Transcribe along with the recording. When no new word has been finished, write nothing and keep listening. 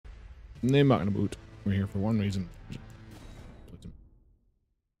Name not gonna boot. We're here for one reason.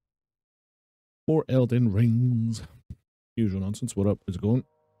 More Elden Rings. Usual nonsense. What up? How's it going?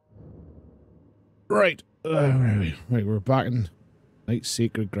 Right. Right, we're back in Night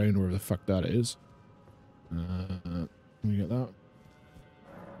Sacred Ground, wherever the fuck that is. Let me get that.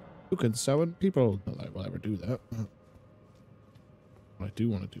 Who can summon people? Not that I will ever do that. What I do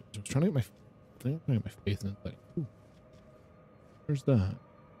want to do is I was trying to get my faith in it. Like, ooh, where's that?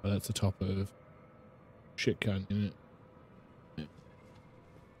 Oh, that's the top of Shit Canyon, isn't it? Yeah.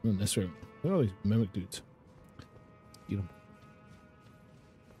 In this room. Look at all these mimic dudes. Eat them.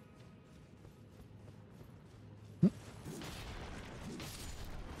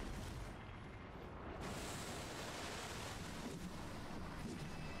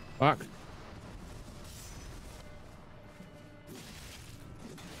 Fuck.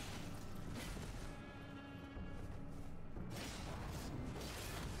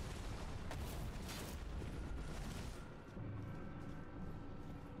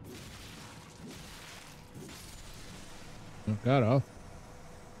 Knock that off.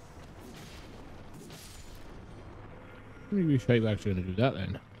 Maybe Shape actually gonna do that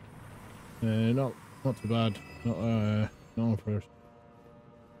then. Not too bad. Not on first.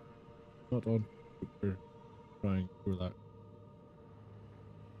 Not on super trying for that.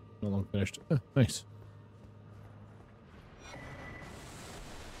 Not long finished. Nice.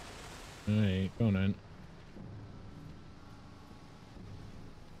 Alright, go on in.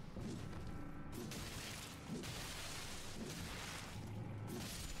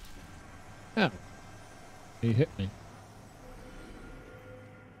 Ah. He hit me.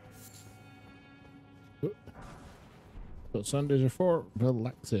 What Sundays are for?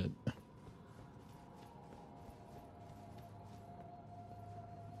 Relaxing.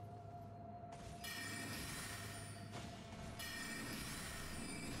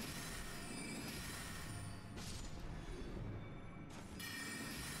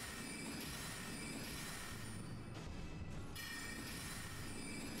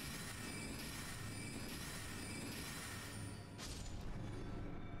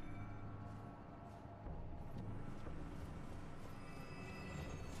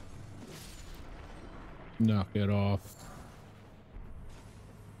 Knock it off.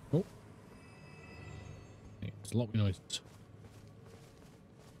 Oh. Hey, it's a lot of noises.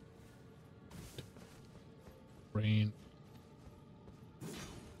 Rain.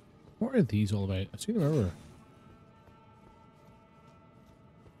 What are these all about? I've seen them everywhere.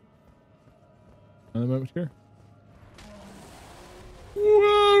 Another moment here.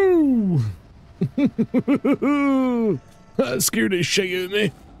 Whoa! That scared the shit out of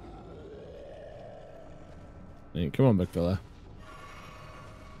me. Hey, come on, big fella.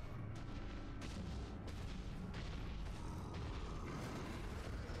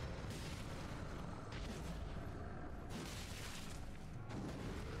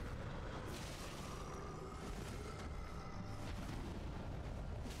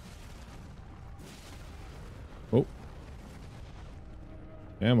 Oh.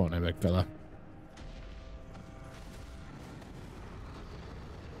 Come on, big fella.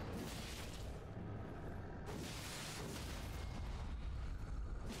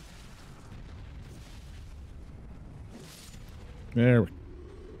 There we go.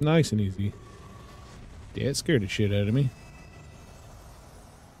 Nice and easy. Yeah, it scared the shit out of me.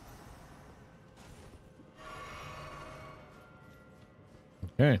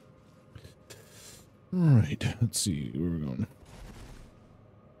 Okay. Alright, let's see where we're going.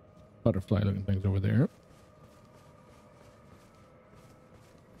 Butterfly looking things over there.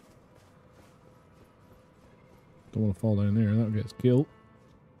 Don't want to fall down there, that gets killed.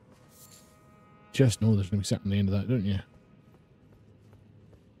 Just know there's going to be something at the end of that, don't you?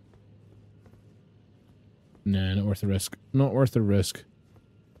 Nah, not worth the risk. Not worth the risk.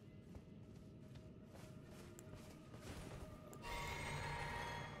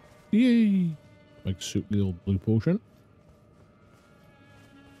 Yay! Like soup the old blue potion.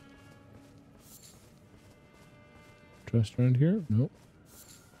 Trust around here? Nope.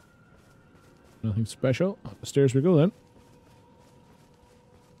 Nothing special. Up the stairs we go then.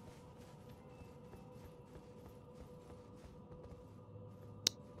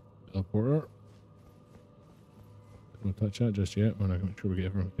 Teleporter. Don't touch that just yet. We're not going to make sure we get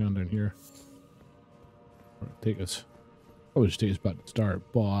everyone we can down here. Take us. Probably just take us back to the start,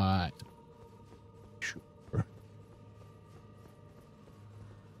 but sure.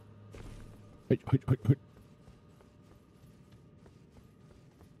 Wait.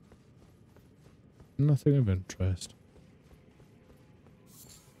 Nothing of interest.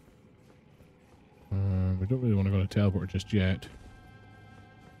 We don't really want to go to teleport just yet.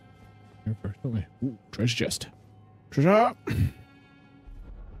 Here first, don't we? Ooh, treasure chest. Treasure!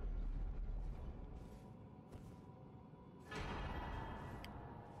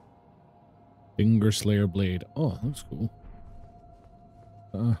 Finger Slayer blade. Oh, that looks cool.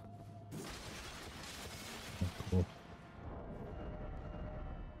 Oh, cool.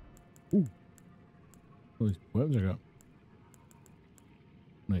 Ooh. All these weapons I got.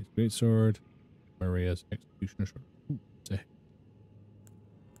 Nice great sword. Maria's executioner sword. Ooh, sick.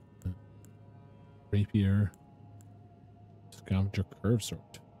 Rapier. Scavenger curve sword.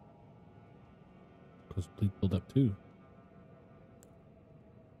 Because bleed build up too.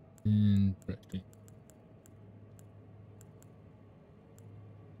 Interesting.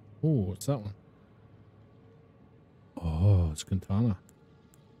 Oh, what's that one? Oh, it's katana.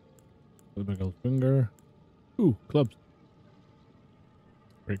 The big old finger. Ooh, clubs.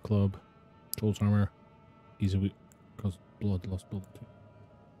 Great club. Gold armor. Easy weak because blood lost blood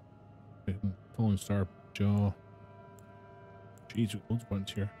too. Falling star jaw. Jeez, loads of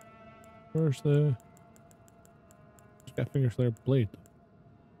points here. Where's the? Just got finger slayer blade.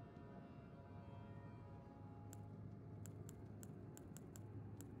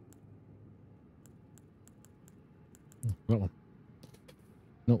 Oh, that one.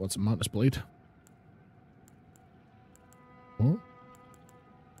 No, what's a mantis blade? What?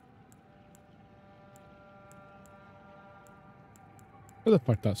 Where the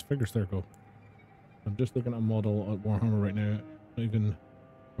fuck does finger slayer go? I'm just looking at a model at Warhammer right now. Not even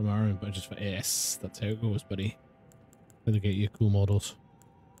from Iron, but I just thought, yes, that's how it goes, buddy. How they get you cool models.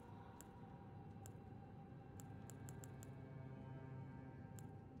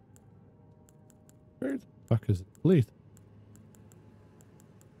 Where the fuck is the blade?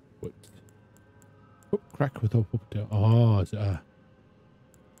 What? Oh, crack with up down. Oh, is it a...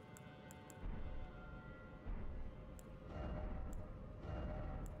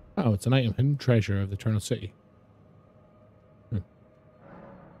 Oh, it's an item, hidden treasure of the Eternal City.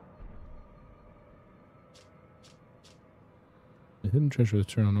 The hidden treasure of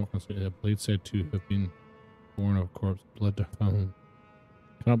the Eternal City. The blade said to have been born of corpse blood found.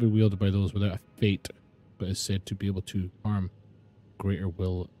 Cannot be wielded by those without a fate, but is said to be able to harm greater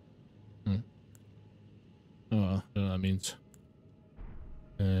will. Oh, I don't know what that means.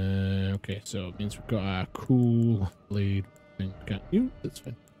 Okay, so it means we've got a cool blade thing. Can't use, that's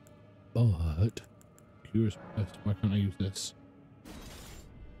fine. But curious, why can't I use this?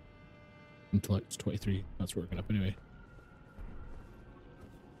 Intellect's 23. That's working up anyway.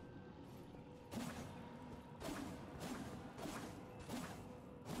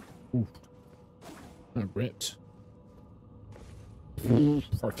 Ooh, that ripped. For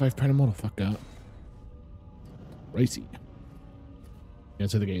 £5 a model, fuck that. Ricey. Yeah,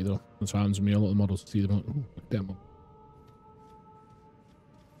 it's the game though. That's what happens when me. A lot of models see them. Like, ooh, look at that one.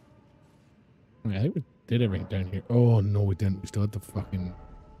 Okay, I think we did everything down here. Oh no, we didn't. We still had the fucking.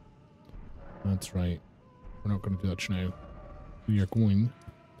 That's right. We're not going to do that now. We are going to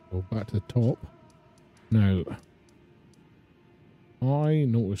go back to the top. Now, I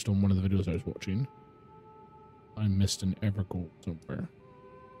noticed on one of the videos I was watching, I missed an Evergold somewhere.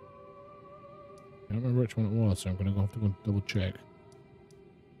 I don't remember which one it was, so I'm going to have to go and double check.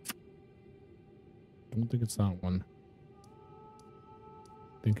 I don't think it's that one.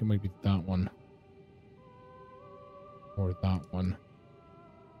 I think it might be that one. Or that one.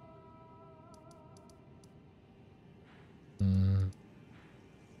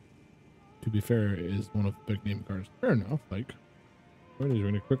 To be fair, it is one of the big name cards. Fair enough, like. We're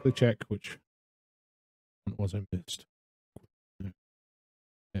going to quickly check which one it was I missed.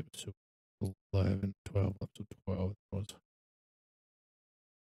 Episode 11, 12, episode 12 it was.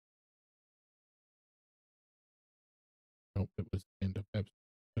 Nope, it was the end of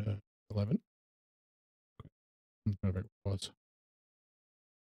episode 11. Whatever it was.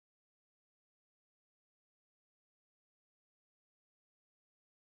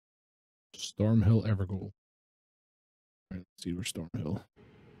 Stormhill Evergold. Alright, let's see where Stormhill.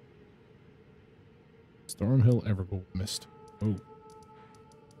 Stormhill Evergold missed. Oh.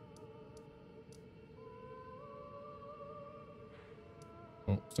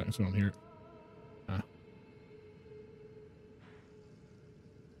 Oh, something's on here. Ah.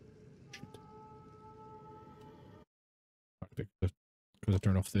 Shit. Because I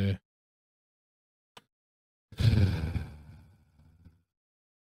turned off the...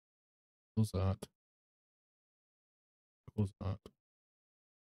 Close that. Close that.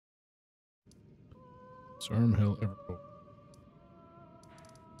 Stormhill Evergold.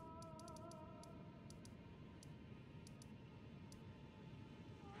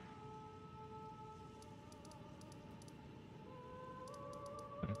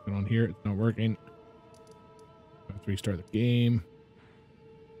 I'm going on here? It's not working. I have to restart the game.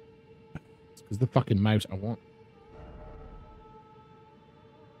 It's because the fucking mouse I want.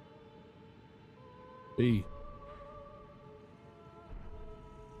 B.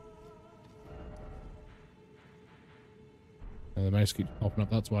 And the mouse keeps popping up,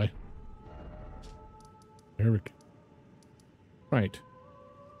 that's why. There we go. Right.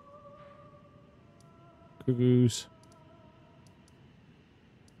 Cuckoos.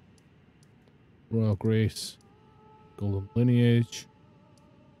 Royal Grace. Golden Lineage.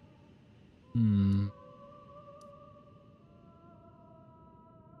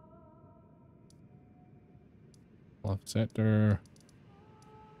 Left Sector.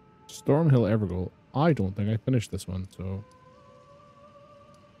 Stormhill Evergold. I don't think I finished this one, so...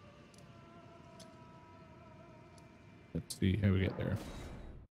 Let's see how we get there.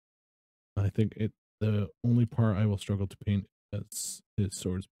 I think the only part I will struggle to paint is his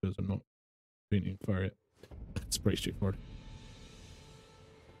swords because I'm not painting fire yet. It's pretty straightforward.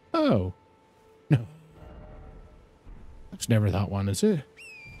 Oh. No. That's never that one, is it?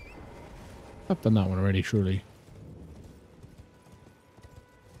 I've done that one already, surely.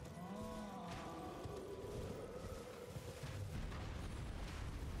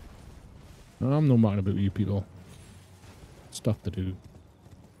 I'm no mind about you people. Stuff to do.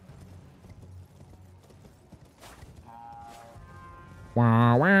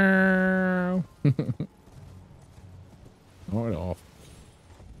 Wow, wow. Knock it off.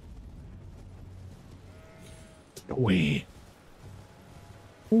 No way.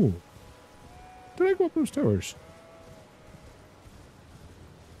 Oh. Did I go up those towers?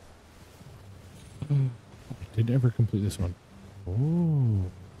 I did never complete this one. Oh.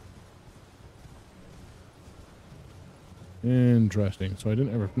 Interesting. So I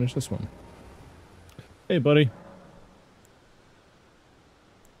didn't ever finish this one. Hey, buddy.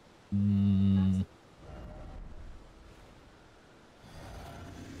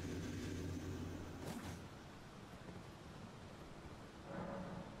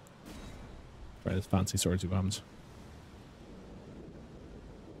 Right, this fancy swords of arms.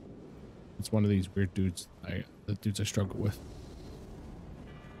 It's one of these weird dudes. The dudes I struggle with.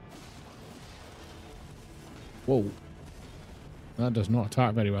 Whoa. That does not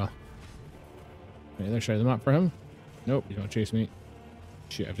attack very well. Okay, let's show them up for him. Nope, he's gonna chase me.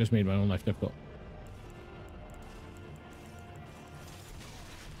 Shit, I've just made my own life difficult.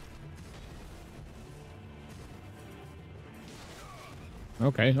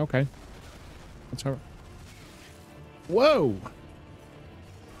 Okay, okay. Let's have it. Whoa!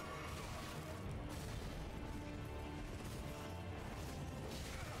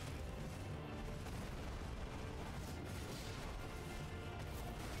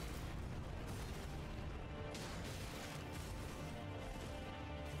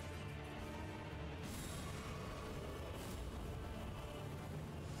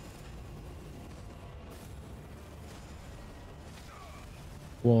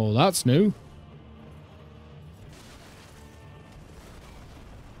 Well, that's new.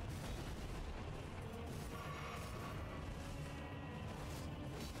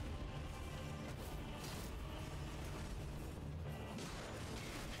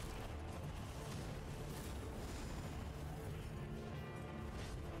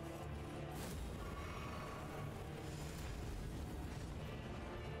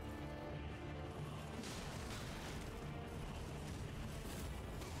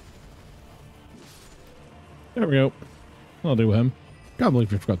 There we go. I'll do him. Can't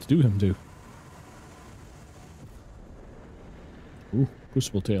believe we forgot to do him too. Ooh,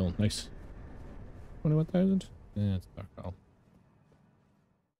 Crucible Tail. Nice. 21,000? Yeah, it's dark owl.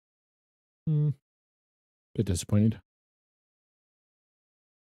 Bit disappointed.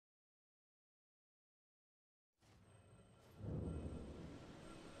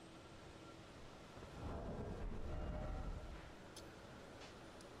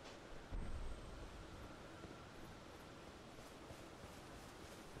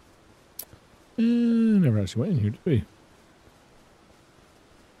 Never actually went in here, did we?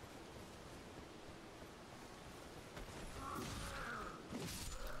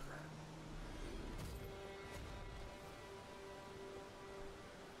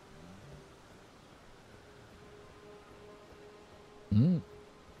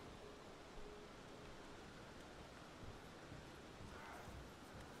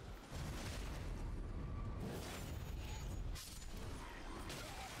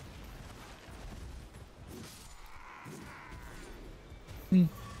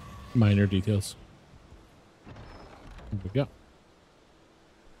 Minor details. What we got?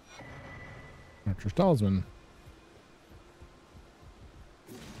 Archer's Talisman.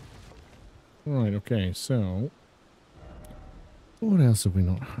 Right, okay, so what else have we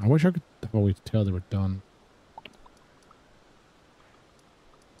not? I wish I could have a way to tell they were done.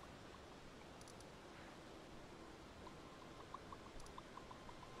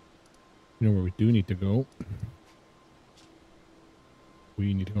 You know where we do need to go?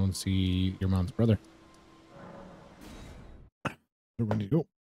 We need to go and see your mom's brother. Where we need to go?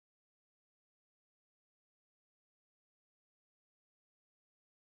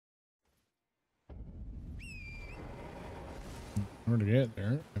 Hard to get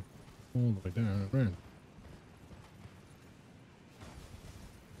there. All the way down and around.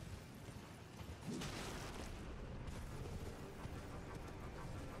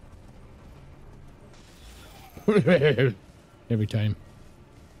 Every time.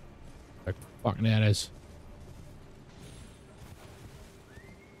 Like fucking that is.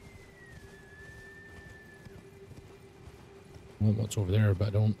 I want what's over there, but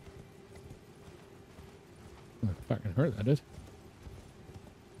I don't. Oh, fucking hurt that did.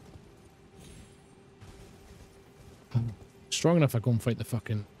 Strong enough I go and fight the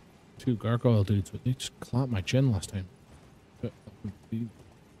fucking two gargoyle dudes, but they just clamped my chin last time. But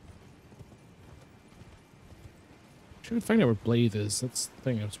should find out where Blade is. That's the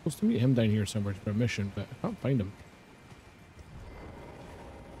thing. I'm supposed to meet him down here somewhere for a mission, but I can't find him.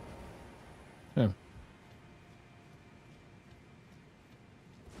 Oh.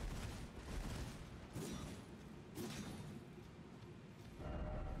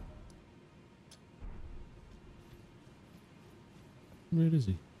 Where is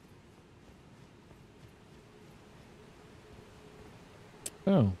he?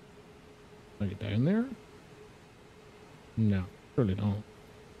 Oh. Can I get down there? No, surely not.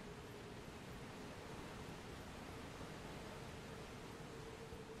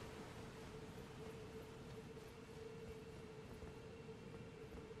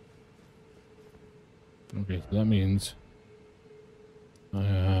 Okay, so that means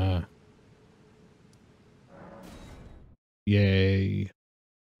yay.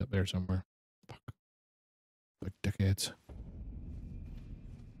 Up there somewhere. Fuck. Like dickheads.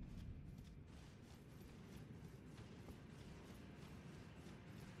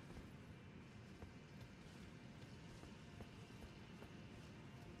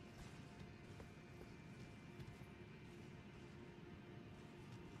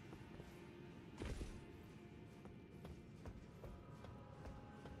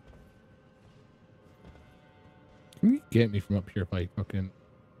 Can you get me from up here by fucking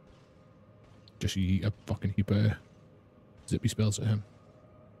just yeet a fucking heap of zippy spells at him?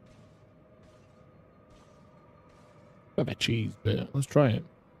 Bit of a cheese, but let's try it.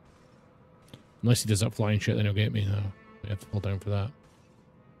 Unless he does that flying shit, then he'll get me. No, I have to fall down for that.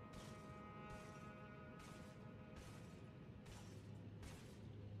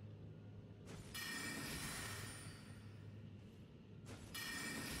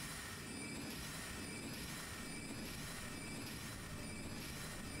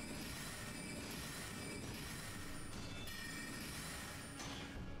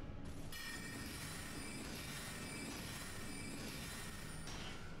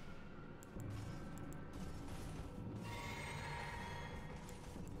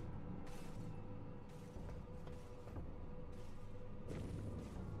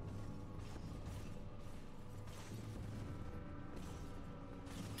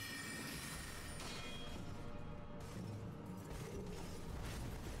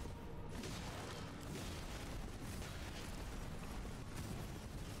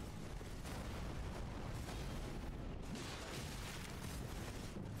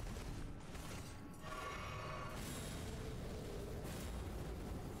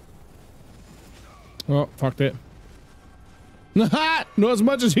 Oh, fucked it. Not as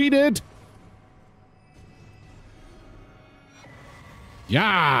much as he did.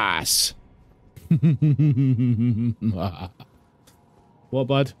 Yes. What,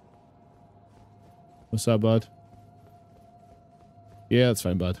 bud? What's up, bud? Yeah, that's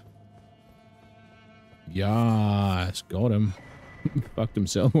fine, bud. Yes, got him. Fucked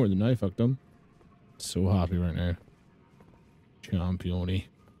himself more than I fucked him. So happy right now. Championi.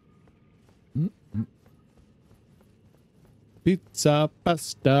 Pizza,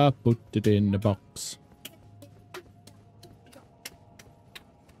 pasta, put it in the box.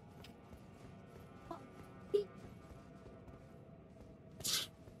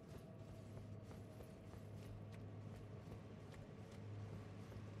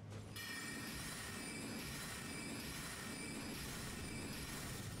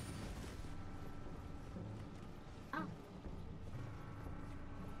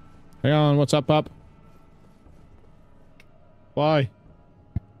 Hang on, what's up, pup? Why?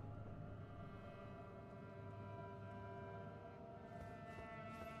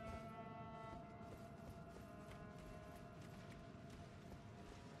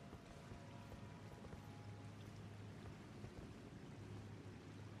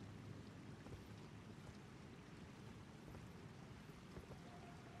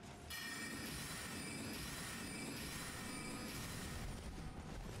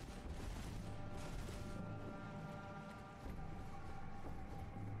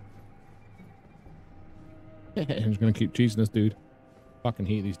 I'm just gonna keep cheesing this dude. Fucking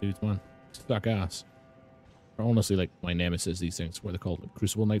hate these dudes, man. Suck ass. They're honestly like my nemesis, these things. What are they called? Like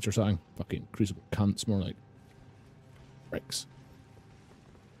Crucible Knights or something? Fucking Crucible cunts, more like. Pricks.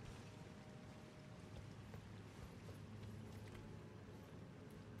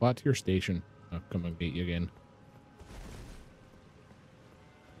 Back to your station. I'll come and get you again.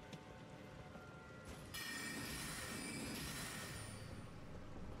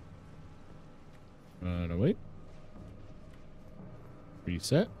 No, wait.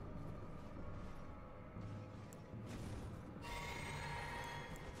 Reset.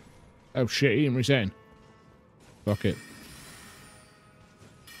 Oh shit, he ain't resetting. Fuck it.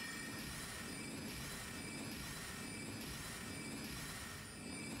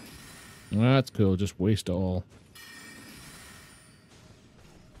 That's cool, just waste it all.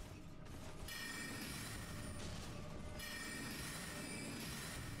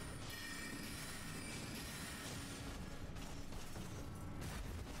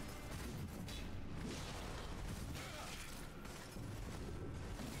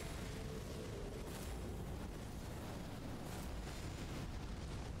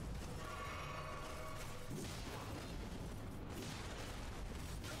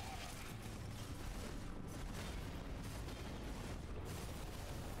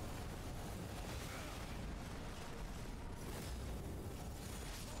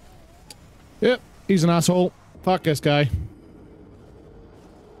 Yep, he's an asshole. Fuck this guy.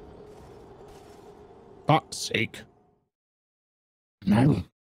 Fuck's sake. No.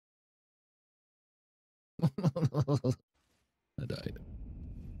 I died.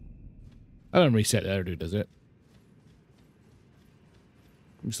 I don't reset the other dude, does it?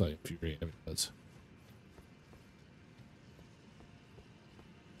 I'm just like infuriated if it does.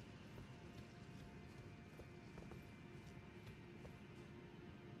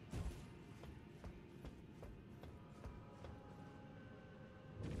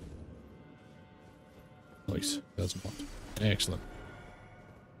 Nice. Doesn't want. Excellent.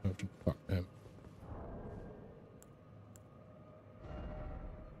 Fuck him.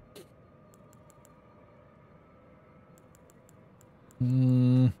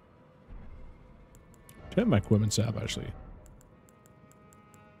 Check my equipment setup actually.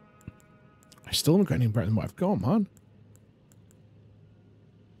 I still haven't got any better than what I've got, man.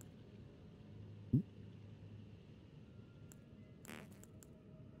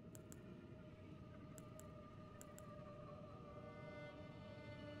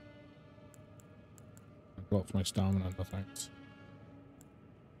 Drops my stamina, no thanks.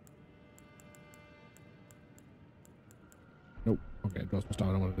 Nope. Okay, drops my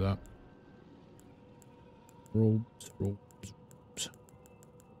stamina, I want to do that. Robes, robes, robes.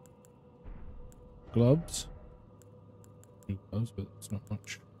 Gloves. New gloves, but it's not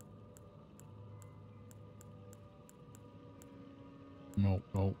much. No,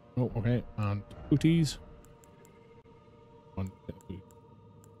 no, no, okay. And booties. One bit of food.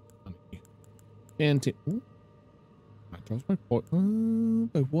 And ooh, that drops my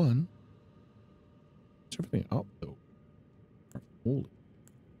point by one. Is everything up though? Holy.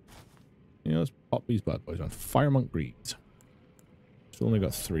 Yeah, let's pop these bad boys on. Firemont Greaves. Still only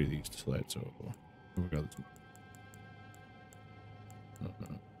got 3 of these to select, so here we go.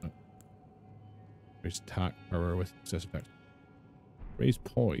 No. Raise attack power with excess effect. Raise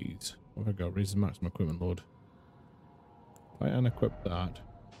poise. What have I got? Raise the maximum equipment load. If I unequip that.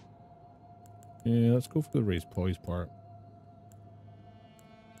 Yeah, let's go for the raise poise part.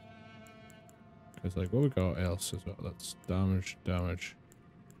 Because, like, what we got else as well? That's damage, damage.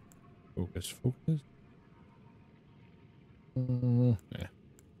 Focus, focus. Yeah.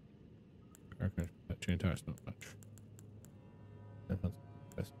 Okay, that chain attack's not much. That's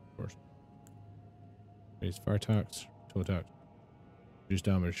best, of course. Raise fire attacks, total attack. Reduce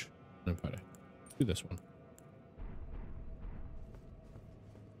damage, and impact. Do this one.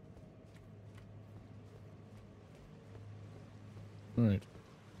 Alright.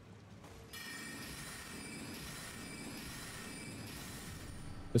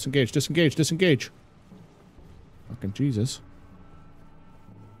 Disengage, disengage, disengage. Fucking Jesus.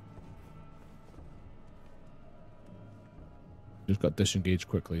 Just got disengaged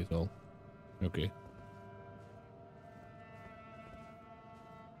quickly as all. Okay.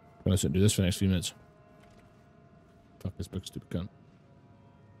 Gonna sit and do this for the next few minutes. Fuck this big stupid cunt.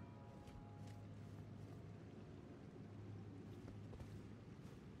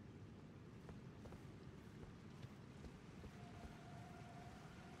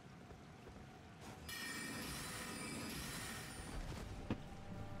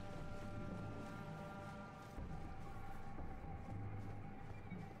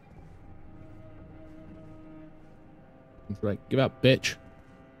 That's right. Give up, bitch.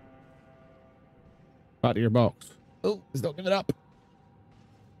 Back to your box. Oh, he's not giving up.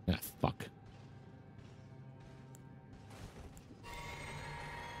 Ah, fuck.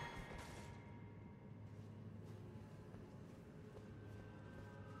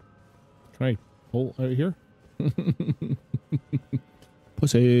 Can I pull out of here?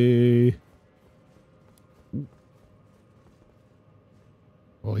 Pussy.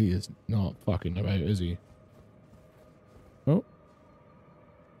 Oh, he is not fucking about, is he? Oh.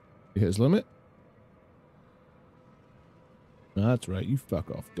 He hit his limit. That's right, you fuck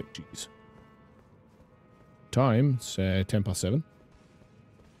off, dick cheese. Time, it's 10 past 7.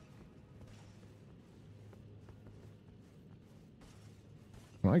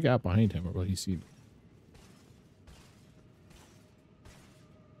 Can I get up behind him or will he see me?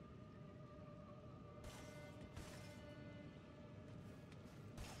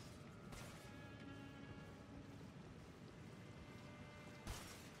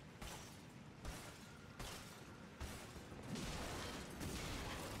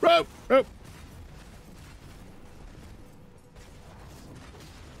 Rope! Rope!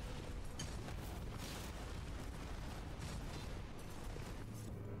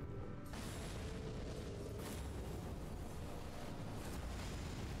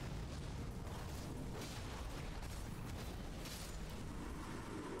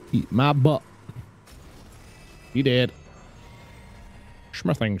 Eat my butt. He did.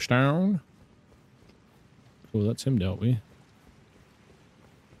 Smithing's down. Cool, that's him dealt with.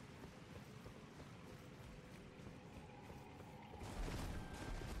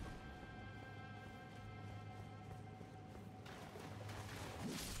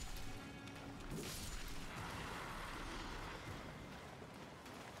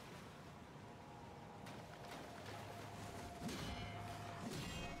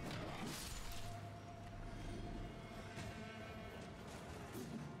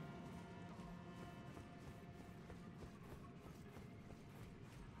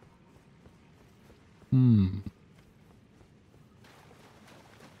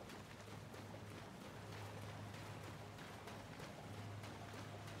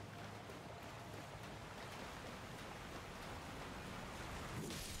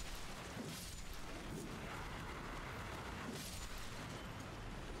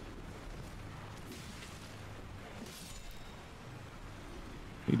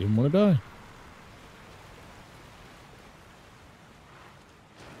 He didn't want to die.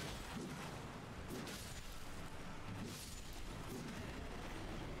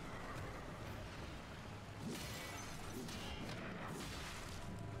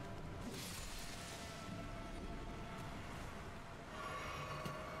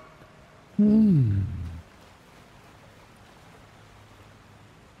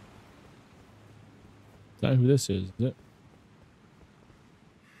 Is that who this is it?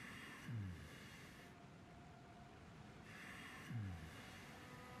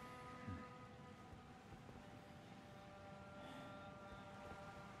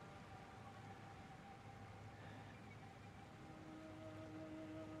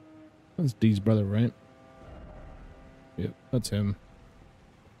 That's Dee's brother, right? Yep, that's him.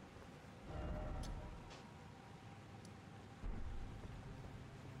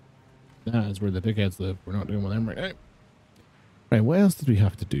 That is where the dickheads live. We're not doing with them right now. Right, what else did we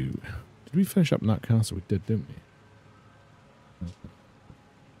have to do? Did we finish up in that castle? We did, didn't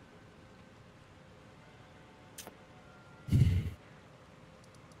we?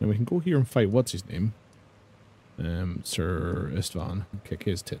 Now we can go here and fight, what's his name? Sir Istvan, and kick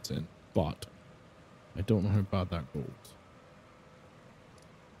his tits in. But I don't know how bad that goes.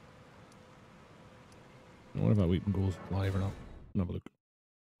 I wonder if that weapon goes live or not. Have a look.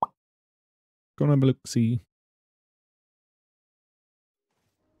 Go and have a look, see.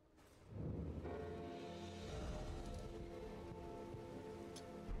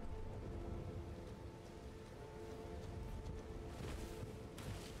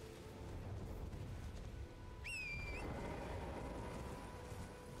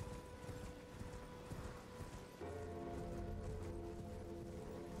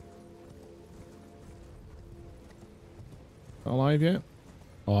 Alive yet?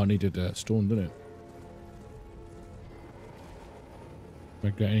 Oh, I needed stone, didn't it?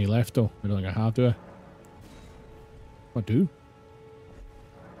 Have I got any left though? I don't think I have, do I? I do.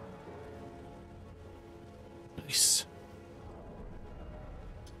 Nice.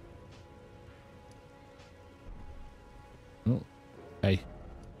 Oh, hey.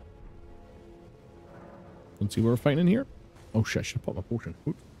 Let's see what we're fighting in here. Oh shit, I should have popped my potion.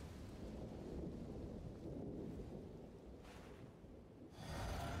 Oops.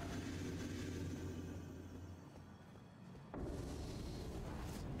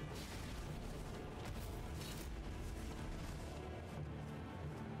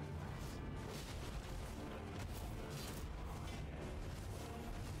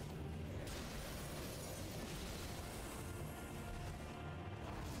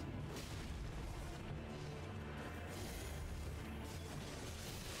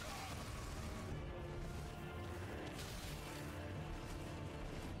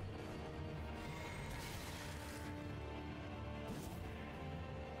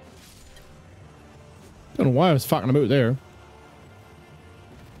 Don't know why I was fucking about there.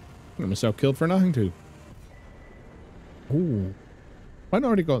 Got myself killed for nothing too. Ooh. I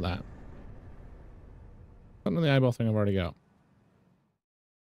already got that. Something on the eyeball thing I've already got.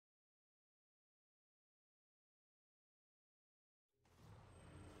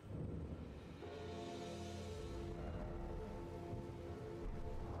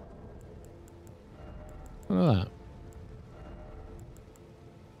 None of that.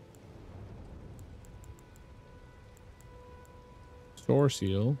 Store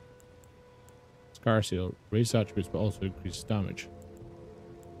seal. Scar seal. Raise attributes but also increases damage.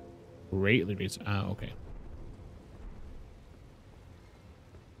 Greatly raise. Ah, okay.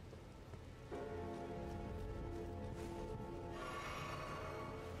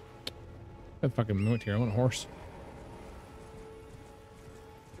 I fucking note here. I want a horse.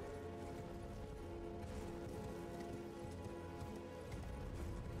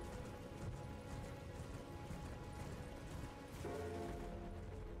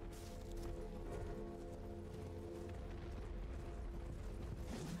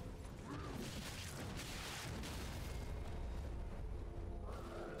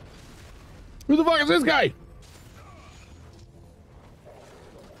 Who the fuck is this guy?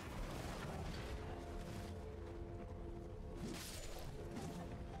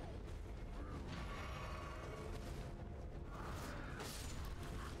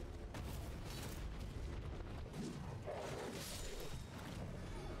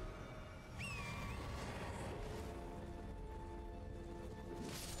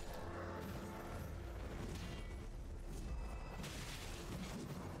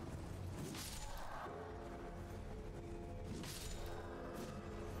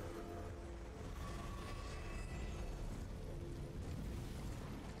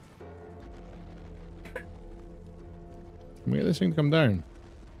 Can we get this thing to come down?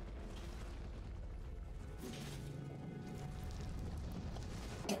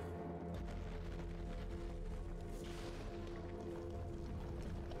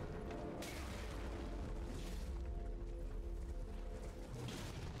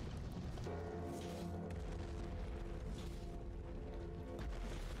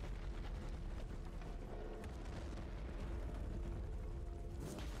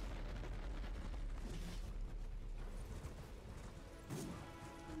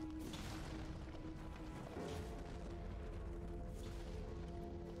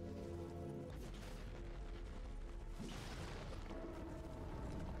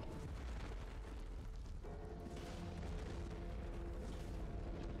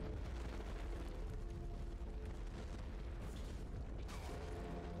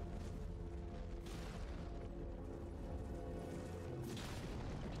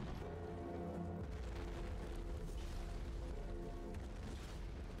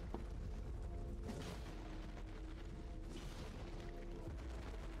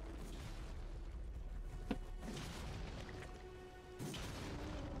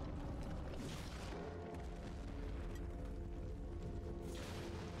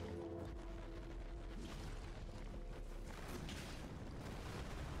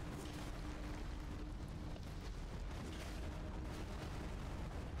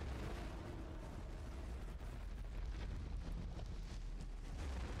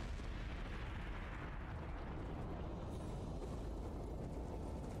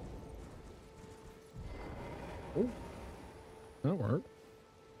 Oh, that worked.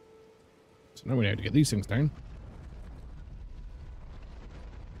 So now we have to get these things down.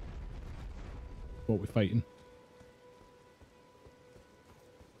 What are we fighting?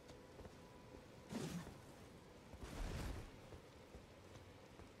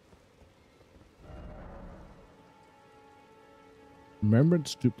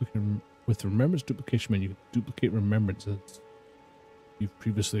 Remembrance duplicate. With the remembrance duplication menu, you can duplicate remembrances you've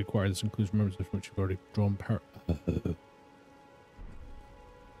previously acquired. This includes remembrances from which you've already drawn power.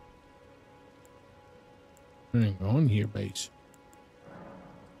 Hang on here, base.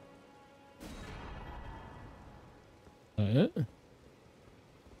 It?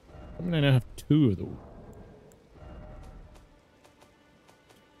 I mean, I now have two of those.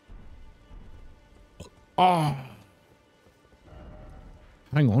 Ah.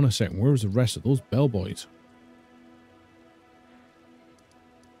 Hang on a second. Where was the rest of those bellboys?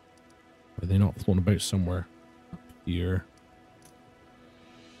 Are they not floating about somewhere up here?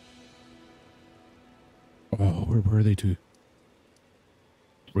 Oh, where were they to?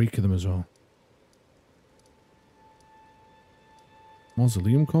 Break of them as well.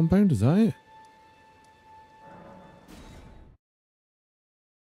 Mausoleum compound, is that it?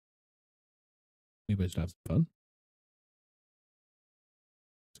 Maybe I should have some fun.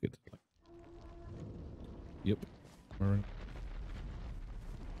 Let's get this. Yep. All right.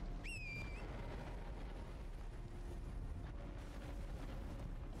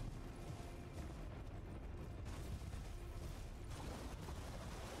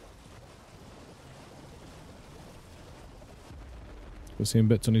 The same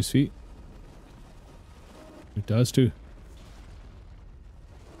bits on his feet. It does too.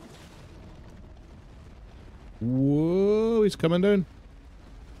 Whoa, he's coming down.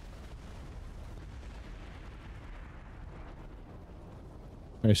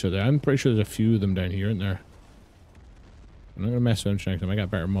 Alright, so I'm pretty sure there's a few of them down here, isn't there? I'm not gonna mess around tonight. I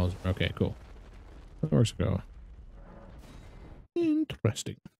got better mods. Okay, cool. Where's it go?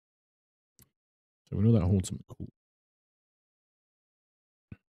 Interesting. So we know that holds something cool.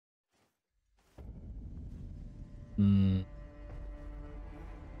 Hmm.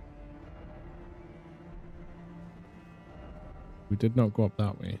 We did not go up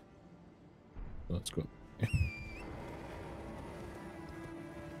that way. So let's go up that way.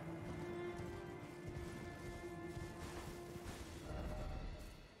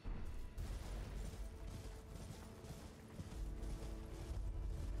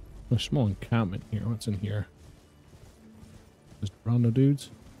 A small encampment here. What's in here? Just random dudes.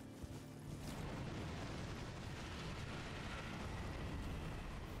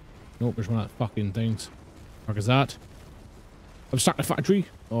 Nope, there's one of that fucking things. What is that? I'm stuck in a factory.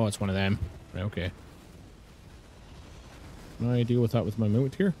 Oh, it's one of them. Right, okay. Can I deal with that with my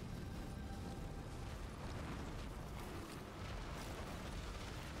mount here?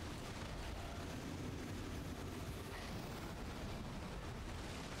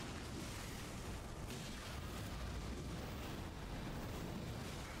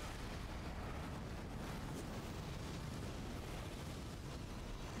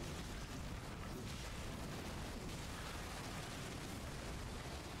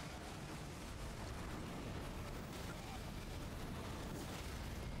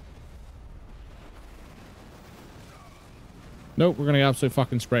 Nope, we're gonna get absolutely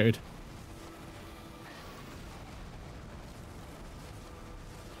fucking sprayed.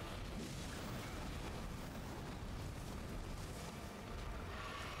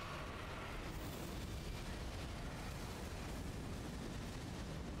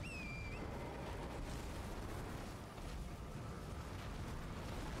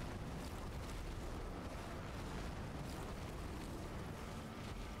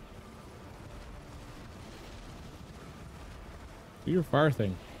 Do your fire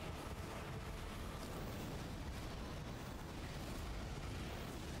thing.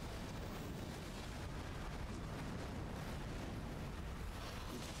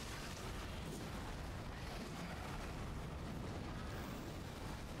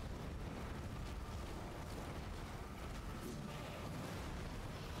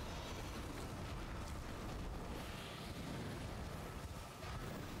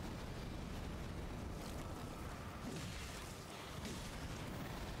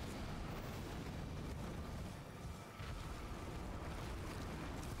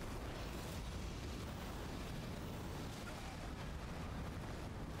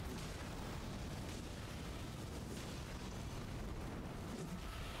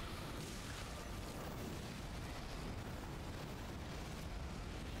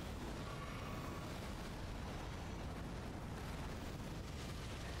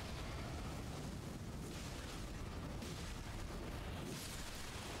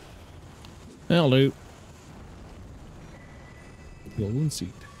 Hello. Golden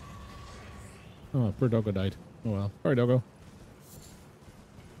seed. Oh, poor doggo died. Oh well. Sorry, doggo.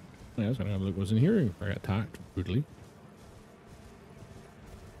 Yeah, I was gonna have a look what was in here if I got attacked brutally.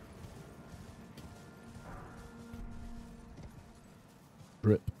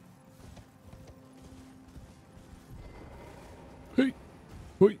 Drip. Hey!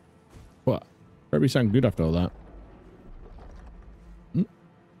 Hey! What? Better be sound good after all that. Hmm?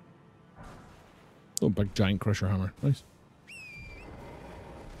 Oh, big giant crusher hammer. Nice.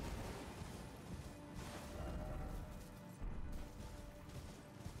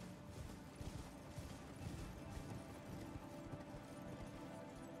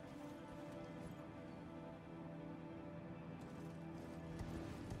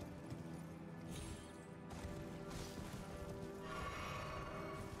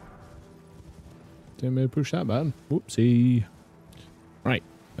 Didn't mean to push that button. Whoopsie. Right.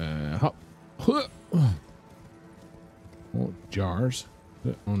 Hop. Oh, jars.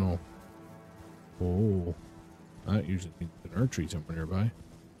 Oh no. Oh. That usually means an archery somewhere nearby.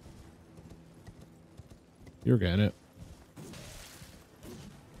 You're getting it.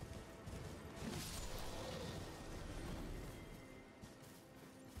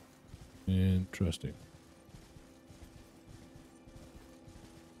 Interesting.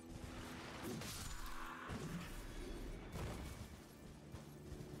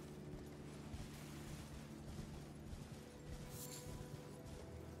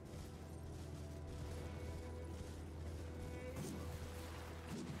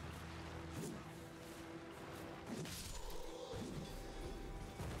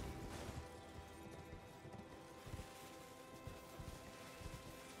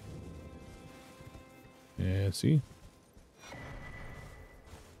 I see.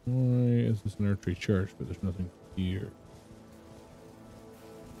 Why is this an archery church, but there's nothing here?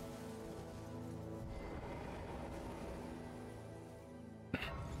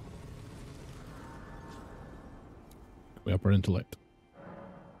 We up our intellect.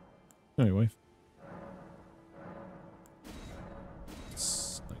 Anyway.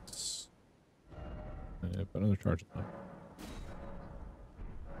 Nice. But another charge now.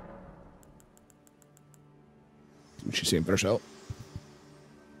 What's she saying for herself?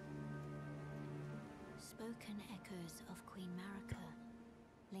 Spoken echoes of Queen Marika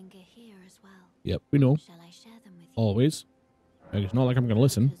linger here as well. Yep, we know. Shall I share them with you? Always. It's not like I'm going to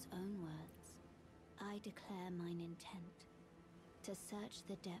listen. Marika's own words. I declare mine intent to search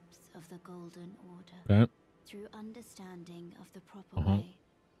the depths of the Golden Order Okay. through understanding of the proper way.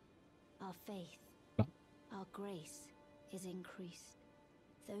 Our faith, our grace is increased.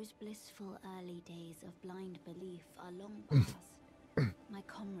 Those blissful early days of blind belief are long past. My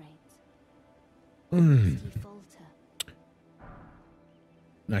comrades, must ye falter?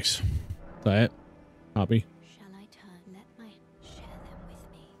 Nice. Is that it? Happy? Shall I turn? Let my share them with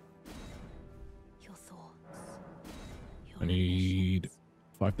me. Your thoughts. Your I need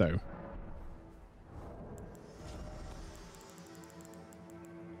 5,000.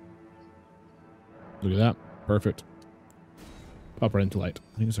 Look at that. Perfect. Pop our intellect.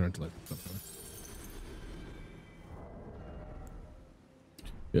 I think it's our intellect.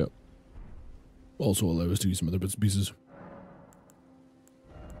 Yep. Also allow us to use some other bits and pieces.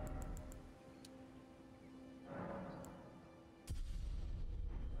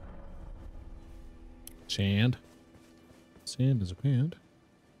 Sand. Sand is a pant.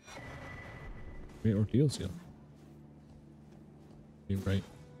 Wait, or deal seal. Be right.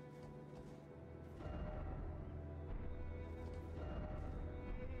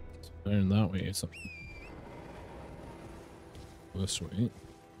 And that way it's something. This way.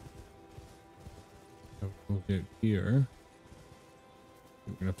 We'll get here.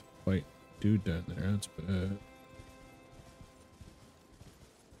 We're gonna have to fight dude down there. That's bad.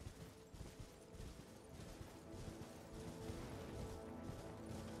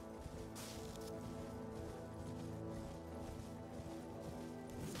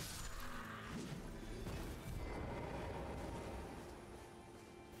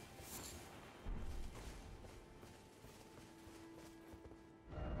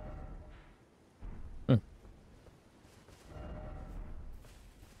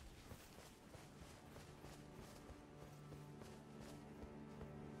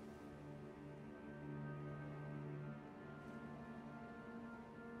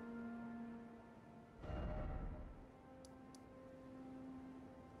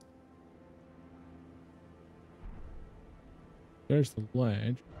 There's the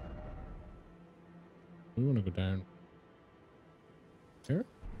ledge. We want to go down here?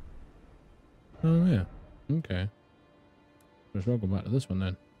 Oh, yeah. Okay. Let's go back to this one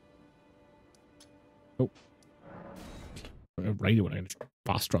then. Oh. Right when I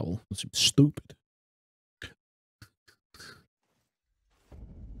fast travel. That seems stupid.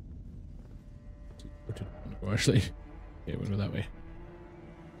 Where did I go, actually? Yeah, we'll go that way.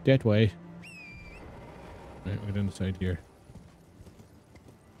 That way. Right, we're down the side here.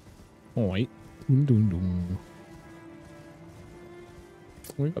 Oh, wait. Dun, dun, dun.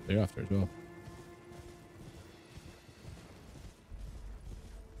 We're up there after as well.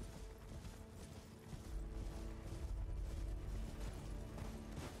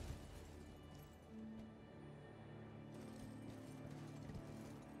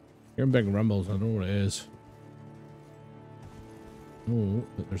 Hearing big rumbles, I don't know what it is. Oh,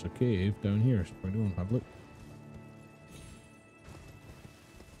 but there's a cave down here, so we're going to have a look.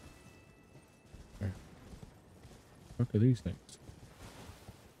 Look at these things.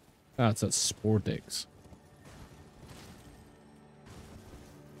 Ah, it's that spore dicks.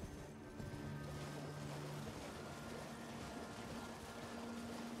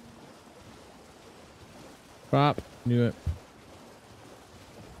 Crap, knew it.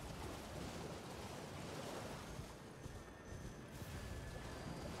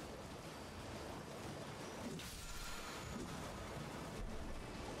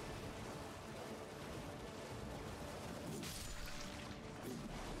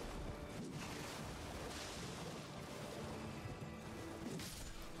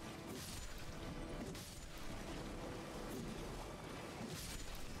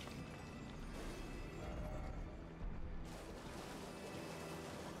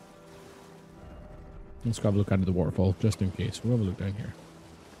 Let's go have a look under the waterfall, just in case. We'll have a look down here.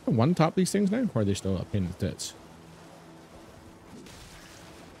 One top these things now? Or are they still up in the tits?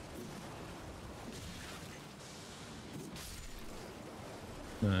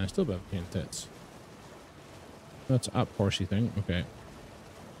 Nah, I still have pain tits. That's up horsey thing. Okay.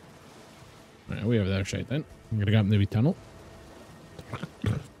 Alright, we have that shite then. I'm gonna go up in the wee tunnel.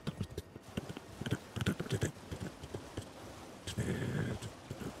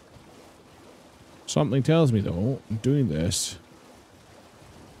 Something tells me though, I'm doing this.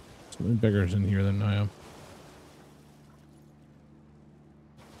 Something bigger is in here than I am.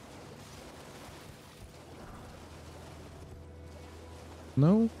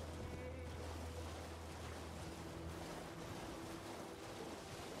 No?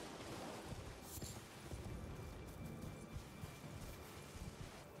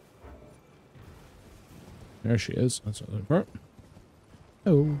 There she is. That's another part.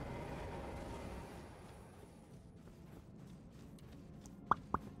 Oh.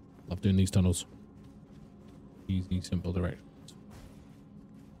 Love doing these tunnels. Easy, simple directions.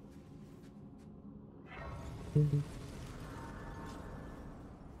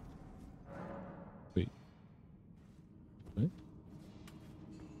 Wait. What?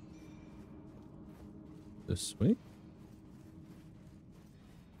 This way?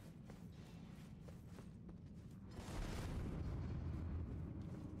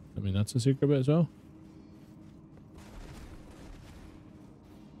 I mean, that's a secret bit as well.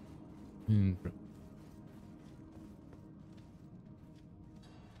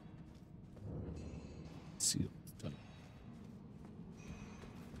 Seal tunnel.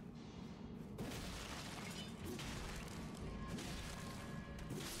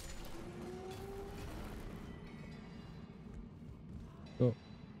 So,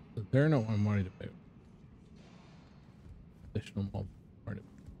 they're not what I'm worried about. Additional mob. Worried about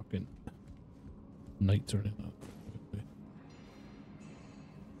fucking knights or anything like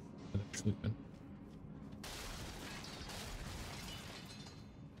that. Actually, then.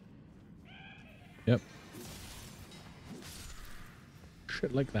 Yep.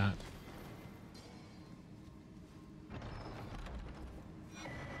 Shit like that.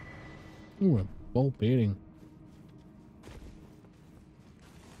 Ooh, a ball bearing.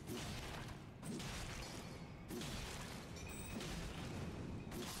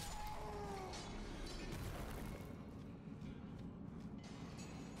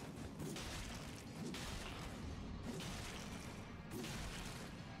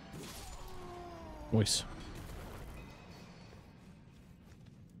 Voice.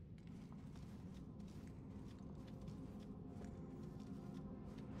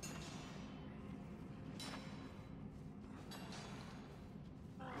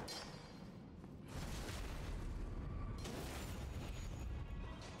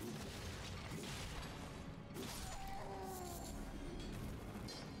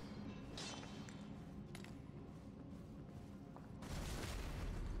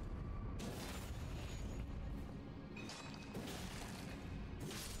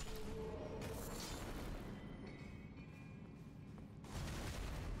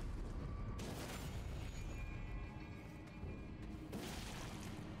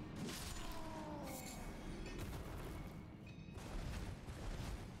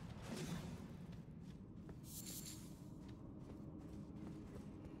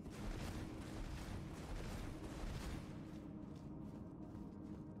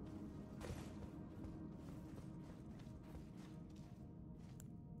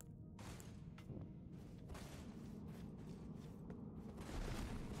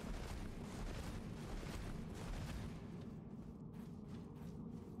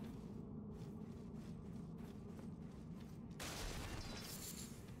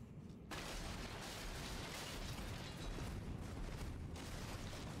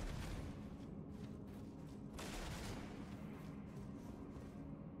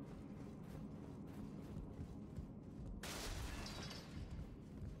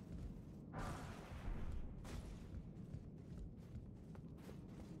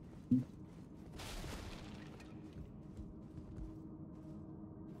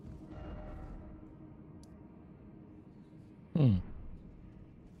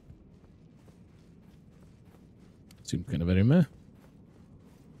 Seems kind of very meh.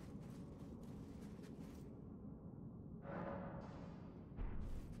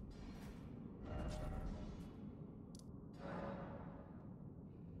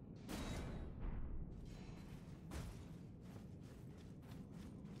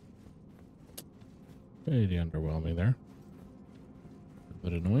 Very underwhelming there. A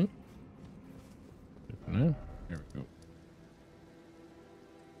bit annoying. Good for now. There we go.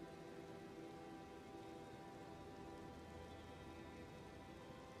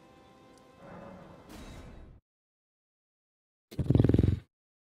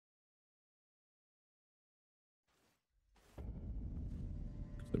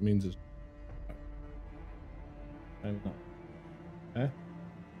 it means is I'm not. Eh?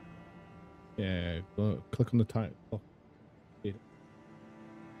 Yeah, click on the time. Oh, yeah.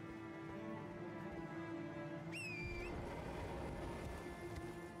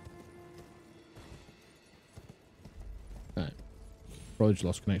 Right. Probably just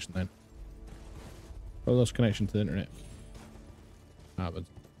lost connection then. Probably lost connection to the internet. Happens.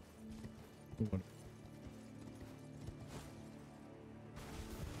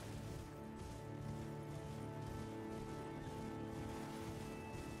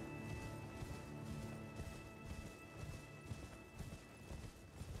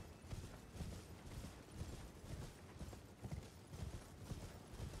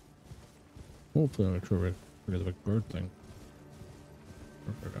 Hopefully I'll try rid of the big bird thing.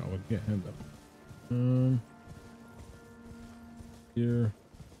 I would get him up. Here.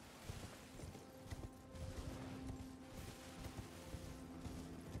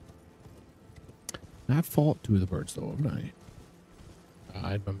 I fought two of the birds though, haven't I?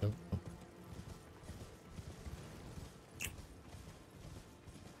 I remember.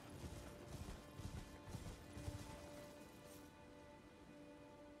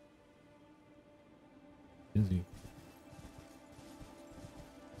 Busy.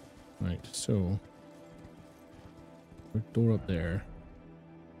 Right, so door up there.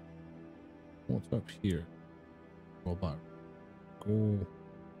 What's up here? Go back. Go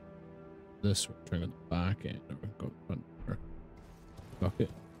this way, turn at the back end, or go front door. Fuck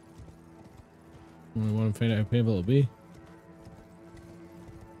it. Only want to find out how painful it'll be.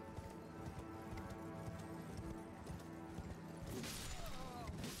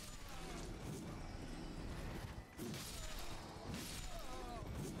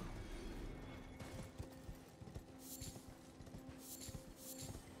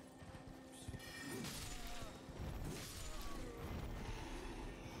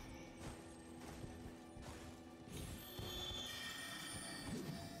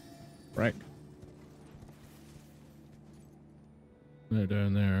 Right. They're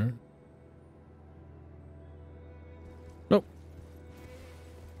down there. Nope.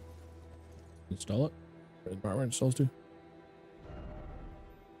 Install it. Where's Barbara installs to?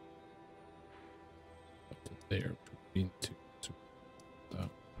 Up to there. Between two. So that.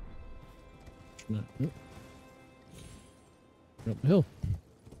 Nope. Up the hill.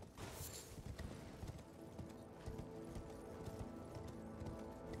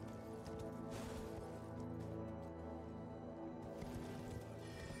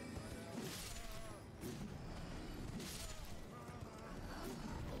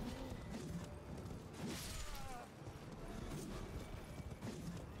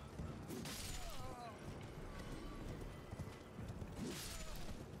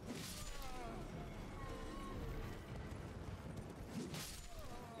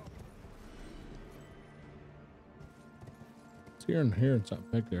 It's here and here and something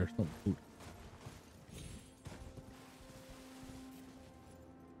back there. Something food.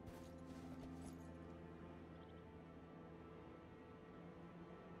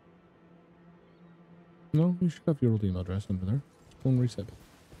 No, you should have your old email address under there. Just go and reset it.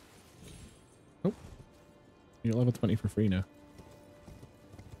 Nope. You're level 20 for free now.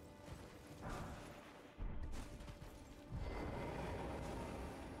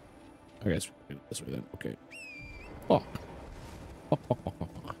 I guess we can do it this way then. Okay. Fuck. Fuck, fuck, fuck, fuck,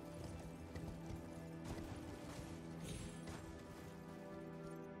 fuck.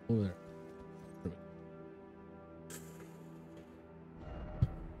 Over there.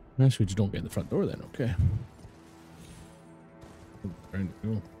 Actually, we just don't get in the front door then, okay. Trying to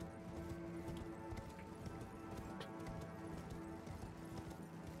go.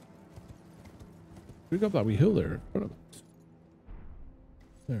 We got that wee hill there in front of us.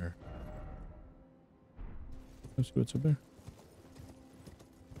 There. Let's see what's up there.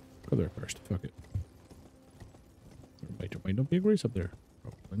 Go there first. Fuck it. There might not be a grace up there.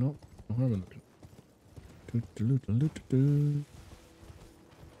 Probably not. No harm in looking.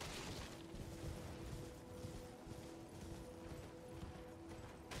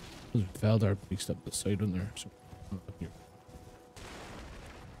 There's Valdar beast up the side on there, so up here.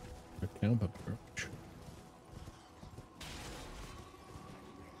 A camp up here.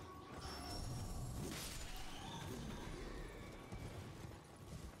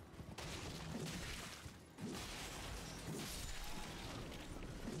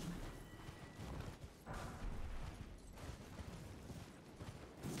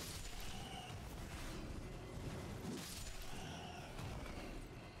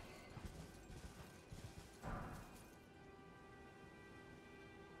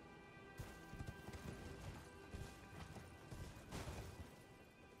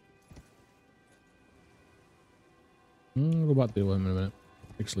 I'll go back to the one in a minute.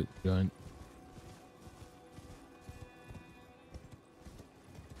 Big sleep giant.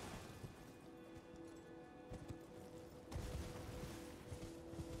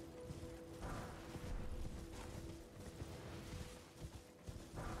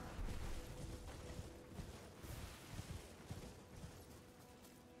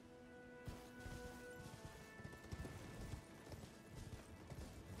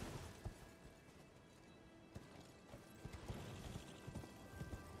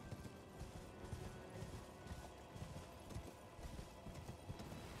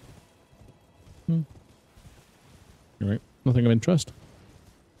 Alright, nothing of interest.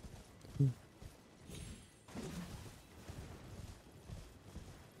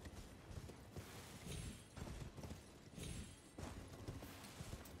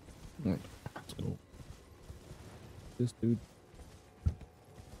 Alright, let's go. This dude.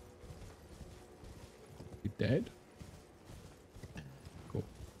 He dead? Cool.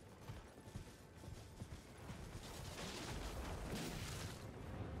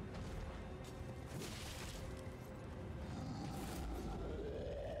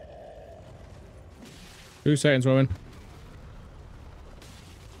 Two seconds, Roman.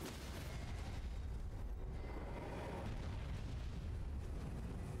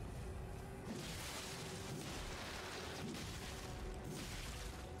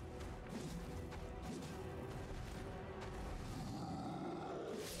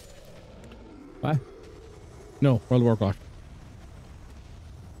 Bye. No, World of Warcraft.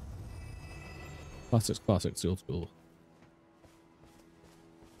 Classics, the old school.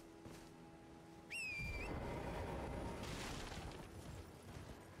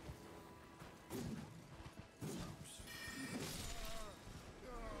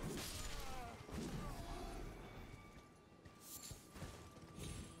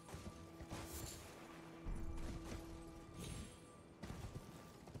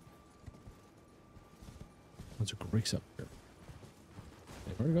 There's a grace up here.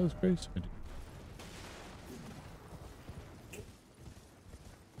 Hey, where did I go, this grace?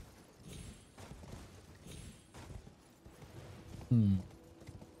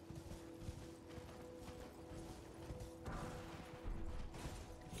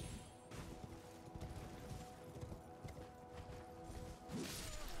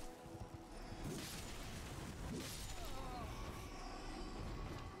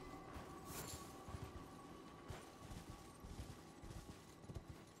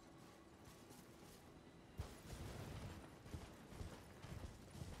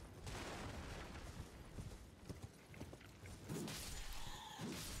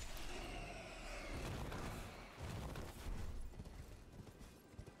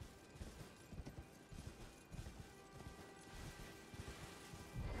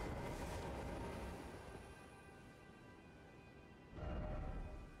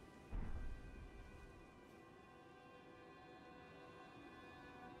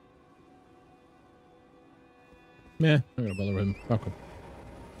 Yeah, I'm not gonna bother him. Fuck him.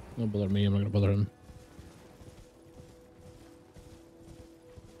 Don't bother me, I'm not gonna bother him.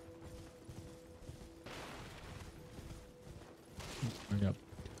 I got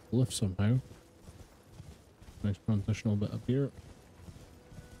lift somehow. Nice transitional bit up here.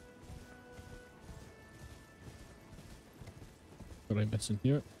 What am I missing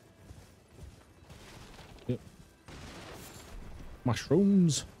here? Yep.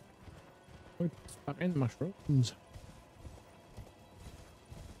 Mushrooms. Wait, fucking mushrooms.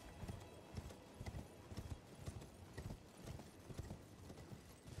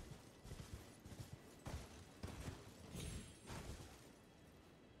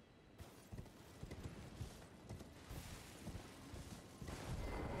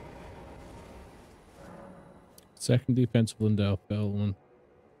 Second defensive Lindell fell one.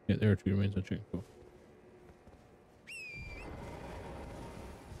 Yeah, there are two remains on check. Go.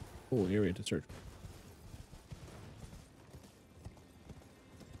 Oh, area to search.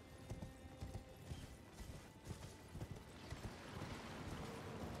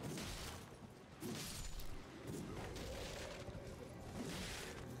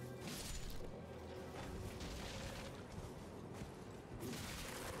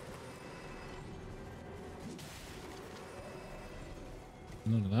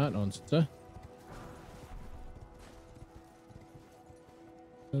 None of that nonsense, eh?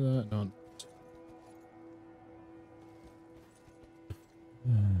 None of that nonsense.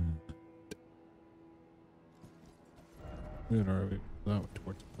 Where are we? That way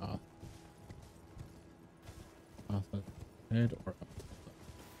towards the path. Path ahead or up?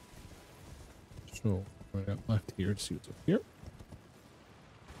 So, we're going left here to see what's up here.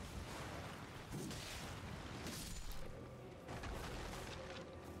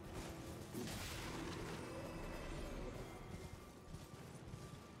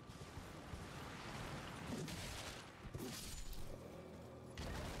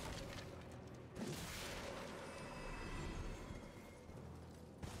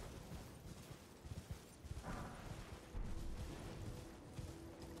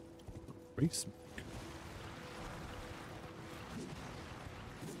 race.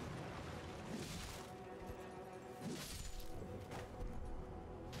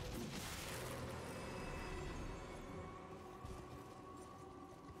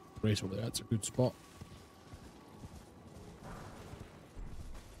 Right over there, that's a good spot.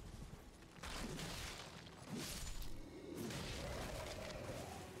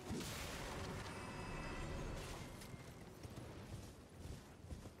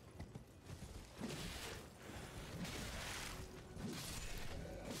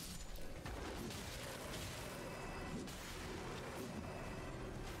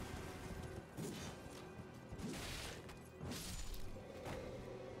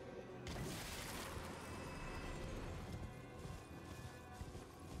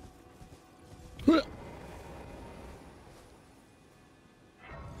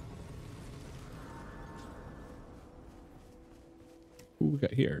 Who we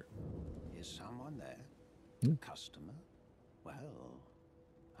got here? Is someone there? Hmm. Customer? Well,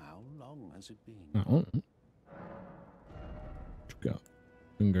 how long has it been? Oh. Check out.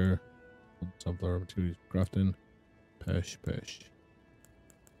 Finger. Sampler materials crafting. Pesh, pesh.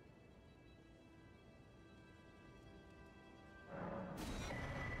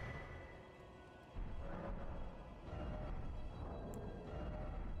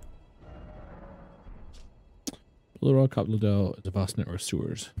 Below Rock, Capital Dell is a vast network of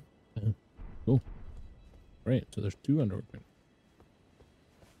sewers. Cool. Right, so there's 2 underground.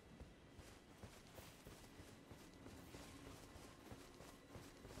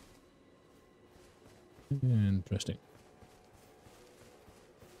 Interesting.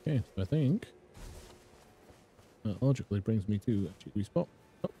 Okay, so I think that logically brings me to a cheeky spot.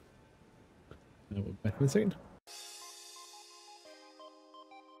 Oh. Now we're back in a second.